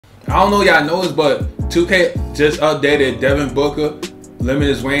I don't know y'all know this, but 2K just updated Devin Booker limited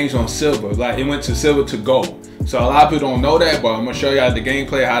his range on silver. Like it went to silver to gold. So a lot of people don't know that, but I'm gonna show y'all the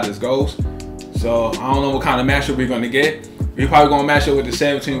gameplay how this goes. So I don't know what kind of matchup we're gonna get. We're probably gonna match up with the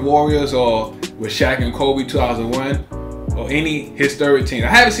 17 Warriors or with Shaq and Kobe 2001 or any historic team. I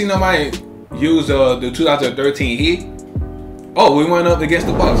haven't seen nobody use the 2013 Heat. Oh, we went up against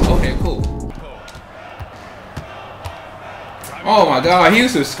the Bucks. Okay, cool. Oh my God, he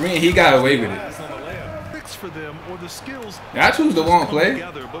used to screen. He got away with it. Yeah, I choose the wrong play.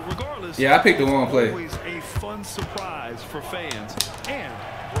 Yeah, I picked the wrong play.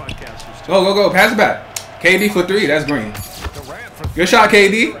 Go, go, go. Pass it back. KD for 3. That's green. Good shot,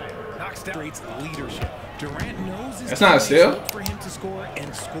 KD. That's not a steal.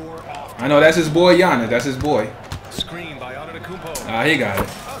 I know that's his boy, Giannis. That's his boy. Ah, he got it.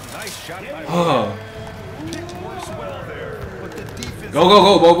 Oh. Go, go,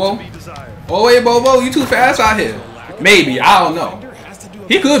 go, Bobo. Oh, wait, Bobo. You too fast out here. Maybe. I don't know.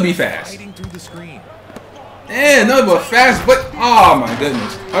 He could be fast. Yeah, no, but fast, but oh my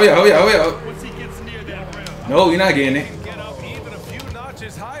goodness. Oh yeah, oh yeah, oh yeah. No, you're not getting it.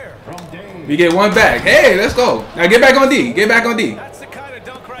 We get one back. Hey, let's go. Now get back on D. Get back on D.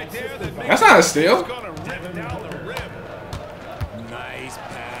 That's not a steal.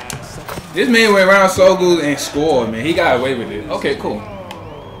 This man went around so good and scored, man. He got away with it. Okay, cool.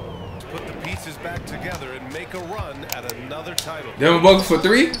 Put the pieces back together and make a run at another title. Devin Booker for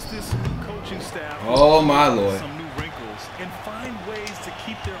 3. Oh my Lord.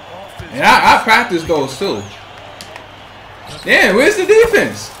 And I practice those too. Damn, where's the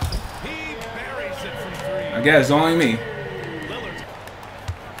defense? I guess it's only me.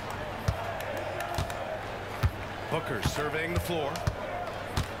 Booker surveying the floor.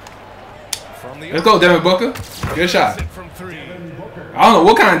 Let's go, Devin Booker. Good shot. I don't know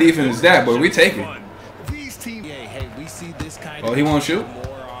what kind of defense is that, but we take it. Oh, he won't shoot?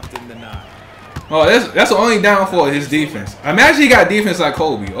 Oh, that's the only downfall of his defense. Imagine he got defense like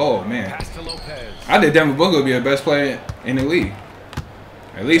Kobe. Oh, man. I think Devin Booker would be the best player in the league.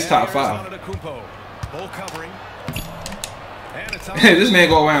 At least top 5. This man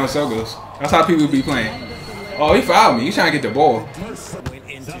go around in circles. That's how people be playing. Oh, he fouled me. He's trying to get the ball.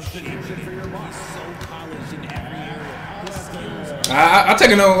 I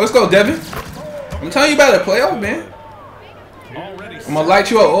take it over. Let's go, Devin. I'm telling you about the playoff, man. I'm gonna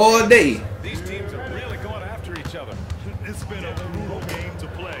light you up all day. These teams are really going after each other. It's been a brutal game to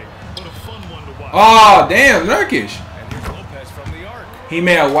play, but a fun one to watch. Oh, damn, Nurkic. He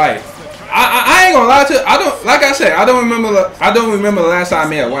made white. I ain't gonna lie to you. I don't, like I said, I don't remember the last time I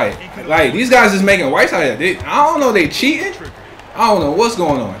made white. Like these guys is making whites out here. I don't know, they cheating. I don't know what's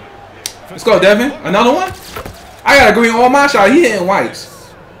going on. Let's go, Devin. Another one. I got a green on my shot. He hitting whites.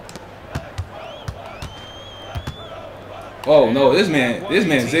 Oh no, this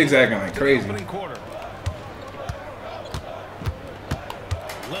man zigzagging like crazy.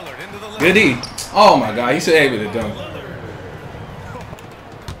 Good D. Oh my God, he's so able to dunk.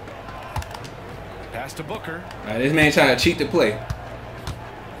 Pass to Booker. This man trying to cheat the play.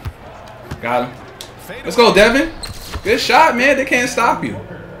 Got him. Let's go, Devin. Good shot, man. They can't stop you.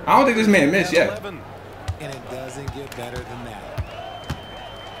 I don't think this man missed yet. And it doesn't get better than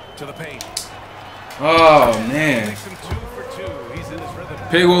that. To the paint. Oh man.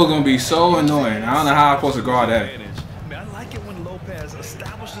 Pigwell's gonna be so annoying. I don't know how I'm supposed to guard that. I like it when Lopez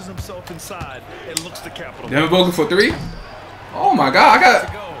establishes himself inside and looks to capital. Devin Booker for 3. Oh my God,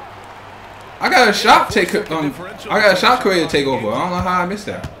 I got a shot creator take over. I don't know how I missed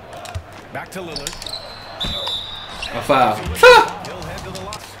that. Back to Lillard. A foul.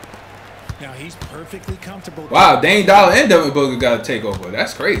 Now he's perfectly comfortable. Wow, Dame Dollar and Devin Booker got to take over.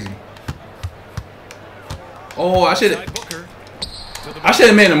 That's crazy. Oh, I should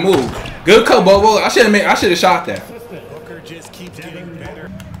have made a move. Good cut, Bobo. I should have shot that. Booker just keeps getting better.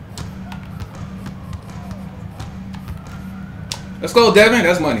 Let's go, Devin.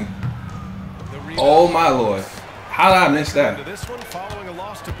 That's money. Oh my Lord. How did I miss that? This one following a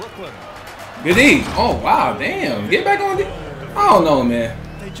loss to Brooklyn. Good D. Oh wow, damn. Get back on D. I don't know, man.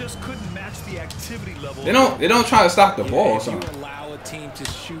 They just couldn't match the activity level. They don't try to stop the ball or something. Allow a team to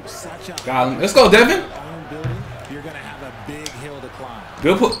shoot such a Got him. Let's go, Devin. You're gonna have a big hill to climb.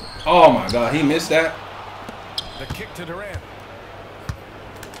 Good put. Oh my God, he missed that. The kick to Durant.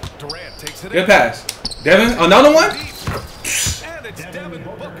 Durant takes it. Good pass. Devin, another one? And it's Devin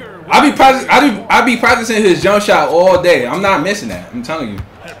Booker. I be practicing his jump shot all day. I'm not missing that. I'm telling you.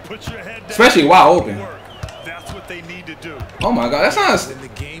 Put your head down. Especially while open. That's what they need to do. Oh my God, that's not. When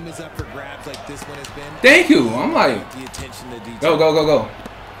the game is up for grabs like this one has been. Thank you. I'm like, go, go, go, go.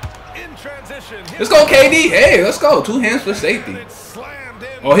 In transition. Let's go, KD. Hey, let's go. 2 hands for safety.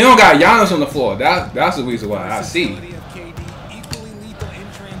 Oh, he don't got Giannis on the floor. That's the reason why. I see.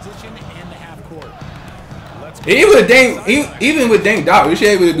 Even with Dame Doc, we should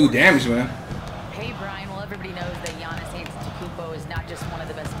be able to do damage, man. Hey, Brian. Well, everybody knows that Giannis Antetokounmpo is not just one of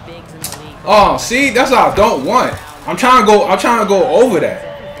the best bigs in the league. Oh, see, that's what I don't want. I'm trying to go over that.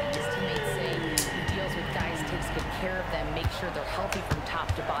 His teammates say he deals with guys, takes good care of them, make sure they're healthy from top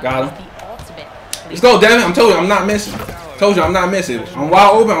to bottom. Got him. It's the ultimate. Let's go, Devin. I'm telling you, I'm not missing. Told you, I'm not missing. I'm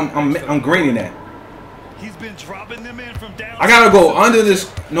wide open. I'm greening that. He's been dropping them in from down. I gotta go under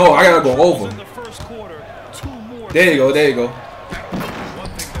this. No, I gotta go over. In the first quarter, 2 more. There you go. There you go.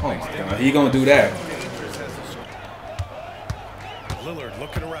 Oh my God, he gonna do that. Lillard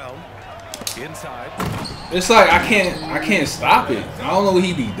looking around. Inside. It's like I can't stop it. I don't know what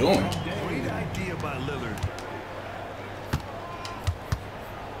he be doing. Great idea by Lillard.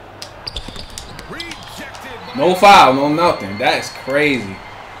 Rejected by No foul, no nothing. That's crazy.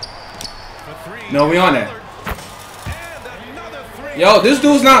 the 3. No, we on that. And another 3. Yo, this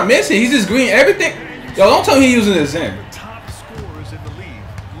dude's not missing. He's just green everything. Yo, don't tell me he's using his in. Top scorers in the league.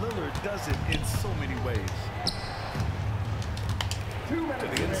 Lillard does it in so many ways. To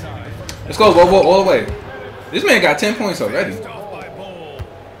the inside. Let's go, Bobo, all the way. This man got 10 points already. Off by Bol.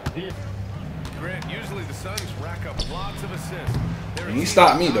 Grant, usually the Suns rack up lots of assists. And he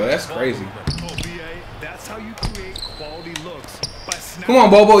stopped me though. That's crazy. Oh, BA, that's how you create quality looks. By Come on,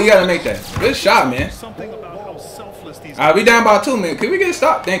 Bobo, you gotta make that. Good shot, man. Something about how selfless these Alright, we down by 2, man. Can we get a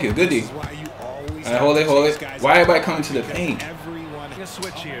stop? Thank you. Good D. Why you always Alright, hold it. Why everybody coming to the paint? everyone a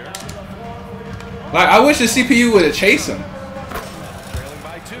switch here. Like, I wish the CPU would have chased him. Trailing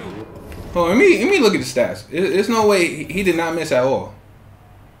by 2. Hold on, let me look at the stats. There's no way he did not miss at all.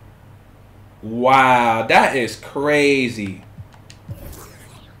 Wow, that is crazy.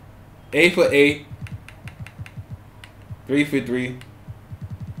 8 for 8. 3 for 3.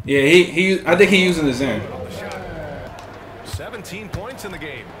 Yeah, I think he using the Zen. 17 points in the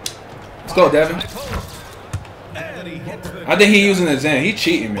game. Let's go, Devin. And he hits the I think he using the Zen. He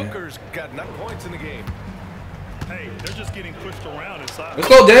cheating, man. Booker's got enough points in the game. Hey, they're just getting pushed around inside. Let's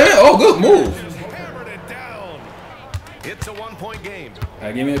go, Devin. Oh, good move. Hammered it down. It's a 1-point game.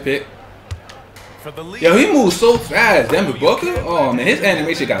 Alright, give me a pick. For the lead. Yo, he moves so fast. Devin Booker? Oh, man, his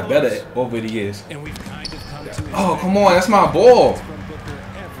animation got better over the years. and we've kind of come to Oh, come on. That's my ball. from Booker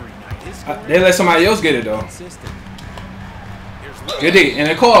every night. His They let somebody else get it, though. consistent. Good D. And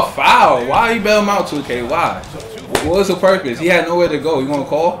they call a foul. Why you bail him out, 2K? Why? What was the purpose? He had nowhere to go. You gonna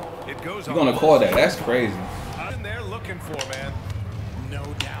call? It goes You gonna call that? That's crazy. in there looking for, man. No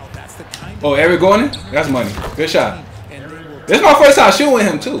doubt, that's the kind of Oh, Eric Gordon? That's money. Good shot. and they will This is my first time shooting with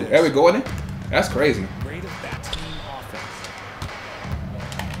him, too. Eric Gordon? That's crazy. rate of that team offense.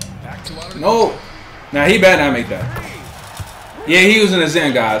 Back to out of No. Nah, he better not make that. Yeah, he using the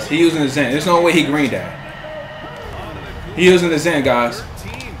Zen, guys. He using the Zen. There's no way he greened that. He using the Zen, guys.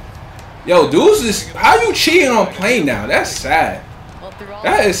 13. Yo, dudes is how you cheating on play now? That's sad. Well, through all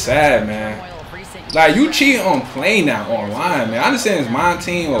That the is sad, man. turmoil of recent Like you years, cheating on play now online, man. I understand it's my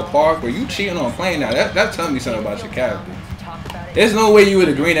team or Park, but you cheating on play now. That tells me something about your character. talk about it. There's no way you would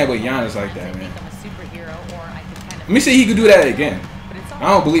agree that with Giannis like that, man. I'm a superhero, or I could kind of. Let me see he could do that again. But it's all I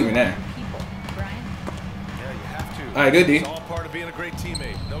don't believe in that. people, Brian. Yeah, you have to. All right, good D. It's all part of being a great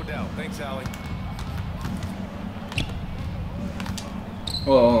teammate, no doubt. Thanks, Allie.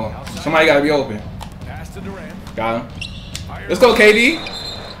 Oh, somebody gotta be open. Pass to Durant. Got him. Let's go, KD.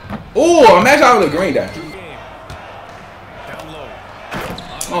 Oh, I'm actually out of the green that. Game. Down low.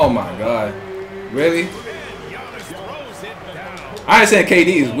 Oh my God. Really? Giannis throws it down. I ain't saying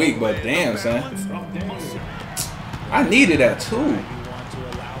KD is weak, but damn, son. I needed that too. You want to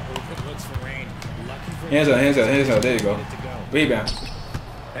allow open looks for Rain. Lucky for Hands up, hands up, hands up. There you go. Rebound.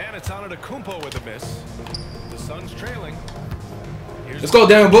 And it's Antetokounmpo with a miss. The Suns trailing. Here's Let's go,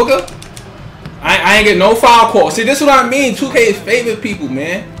 Devin Booker. I ain't get no foul call. See, this is what I mean. 2K is favorite people,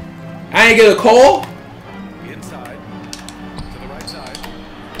 man. I ain't get a call. inside. To the right side.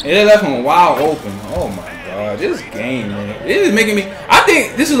 And they left him wide open. Oh my God. This game, man. It is making me. I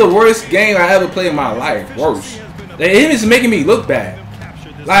think this is the worst game I ever played in my life. Worse. It is making me look bad.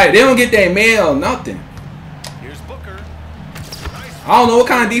 Like, they don't get that man or nothing. Here's Booker. I don't know what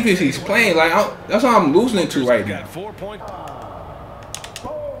kind of defense he's playing. Like, that's what I'm losing it to right now. Got 4 point.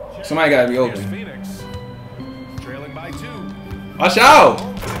 Somebody got to be Here's open. Phoenix. Trailing by 2. Watch out.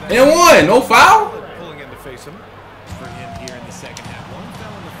 And one. No foul? Pulling in to face him. for him here in the second half. One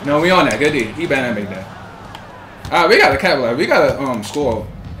foul in the first. No, we on that. Good D. He better not make that. All right, we got to capitalize. We got to score.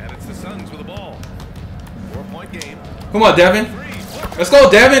 And it's the Suns with the ball. 4 point game. Come on, Devin. Three. Let's Let's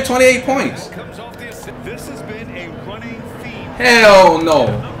go, Devin. 28 points. Comes off the assist. This has been a running theme. Hell no.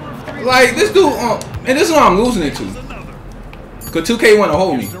 Like, this dude, and this is what I'm losing it to. Because 2K want to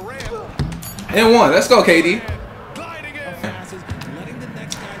hold me. And one. Let's go, KD.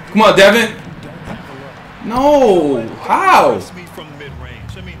 Come on, Devin. No. How? From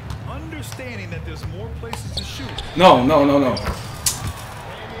mid-range. I mean, understanding that there's more places to shoot. No.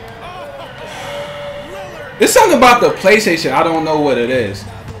 There's something about the PlayStation. I don't know what it is.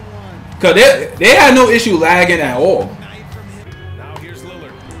 Because they had no issue lagging at all. Now here's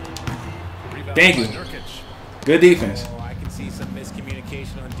Lillard. Rebound Thank you. by Nurkic. Good defense. Oh, I can see some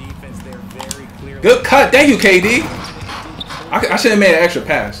miscommunication on defense there very clearly. Good cut. Thank you, KD. I should have made an extra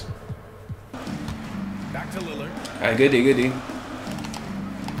pass. Back to Lillard. All right, good D.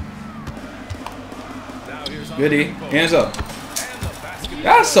 Now here's Good D. Hands up. And the basket.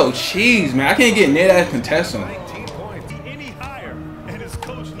 That's so cheese, man. I can't get near that contest on. 19 points. Any higher. And his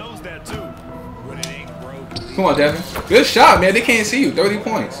coach knows that too. When it ain't broke. Come on, Devin. Good shot, man. They can't see you. 30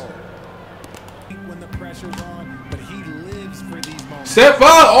 points. When the pressure's on, but he lives for these moments. Step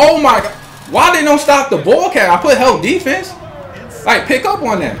up. Oh, my God. Why they don't stop the ball carrier? I put help defense. Like, pick up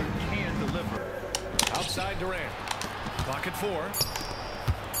on that. Can deliver. Outside Durant. Clock at 4.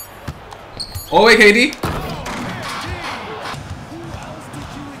 Oh, wait, KD.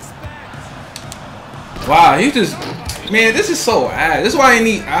 Wow, he just, man, this is so ass. This is why I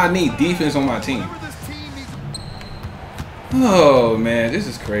need defense on my team. Oh man, this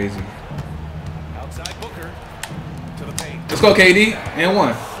is crazy. Outside Booker. To the paint. Let's go, KD. And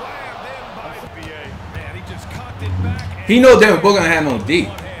one. Man, he just cocked it back. He knows Devin Booker don't have no D.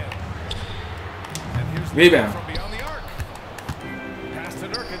 And here's Rebound. from beyond the arc. Pass to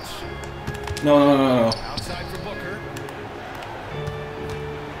Nurkic. No. Outside for Booker.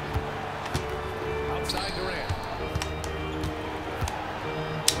 Outside Durant.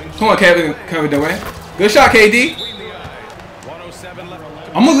 Come on, Kevin Durant. Good shot, KD. Between the eye. 107 left.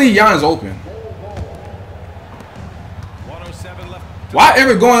 I'm gonna leave Giannis open. 107 left. Why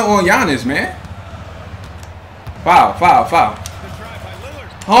ever going on Giannis, man? Foul. The drive by Lillard.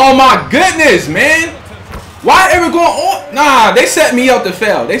 Oh my goodness, man. Why ever going on? Nah, they set me up to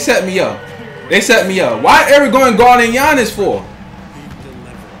fail. They set me up. Why ever going guarding Giannis for?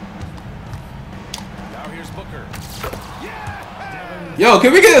 Now here's Booker. Yo,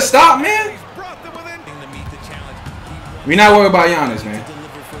 can we get a stop, man? Brought them within. To meet the challenge, he We not worried about Giannis, man. wants to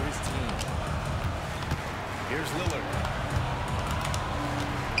deliver for his team. Here's Lillard.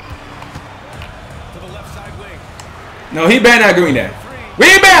 To the left side wing. No, he better not green that.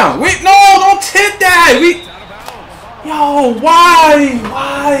 Rebound! No, don't tip that! Out of bounds. Yo,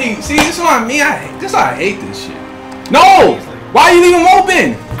 why? See, this is what I mean. I hate this shit. No! Why you leave him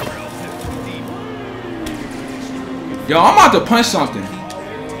open? Yo, I'm about to punch something.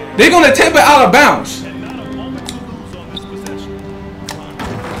 They're gonna tip it out of bounds. And not a moment to lose on this possession.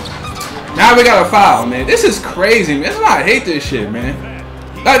 Now we got a foul, man. This is crazy, man. This is why I hate this shit, man.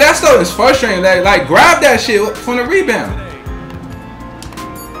 Like, that stuff is frustrating. Like grab that shit from the rebound.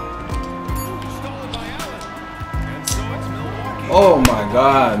 Stolen by Allen. And so it's Milwaukee. Oh my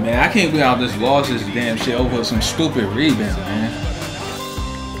God, man. I can't believe I just lost this damn shit over some stupid rebound, man.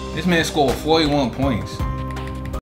 This man scored 41 points.